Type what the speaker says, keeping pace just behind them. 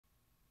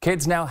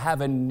Kids now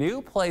have a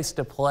new place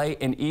to play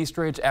in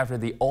Eastridge after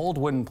the old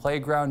wooden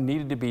playground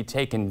needed to be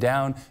taken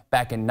down.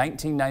 Back in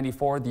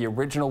 1994, the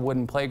original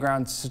wooden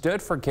playground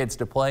stood for kids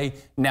to play.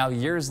 Now,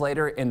 years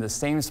later, in the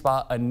same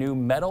spot, a new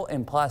metal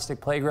and plastic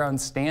playground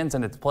stands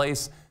in its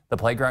place. The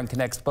playground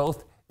connects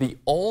both the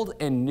old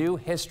and new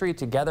history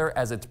together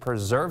as it's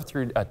preserved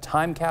through a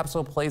time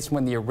capsule placed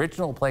when the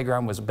original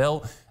playground was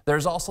built.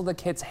 There's also the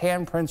kids'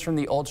 handprints from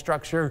the old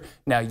structure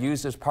now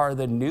used as part of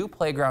the new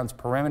playground's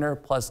perimeter,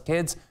 plus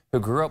kids who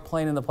grew up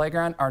playing in the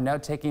playground are now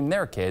taking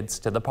their kids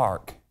to the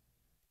park.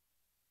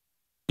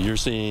 You're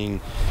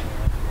seeing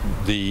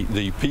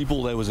the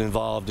people that was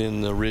involved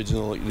in the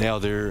original, now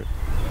they're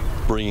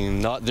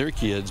bringing not their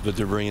kids, but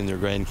they're bringing their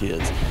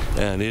grandkids,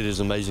 and it is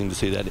amazing to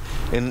see that.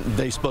 And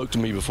they spoke to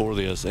me before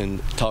this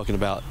and talking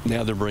about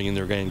now they're bringing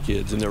their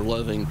grandkids, and they're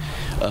loving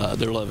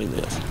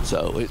this.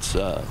 So it's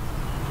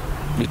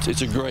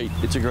a great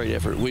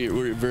effort.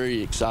 We're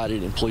very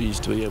excited and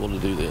pleased to be able to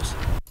do this.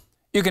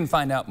 You can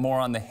find out more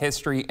on the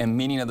history and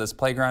meaning of this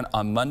playground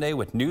on Monday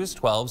with News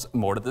 12's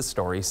More to the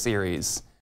Story series.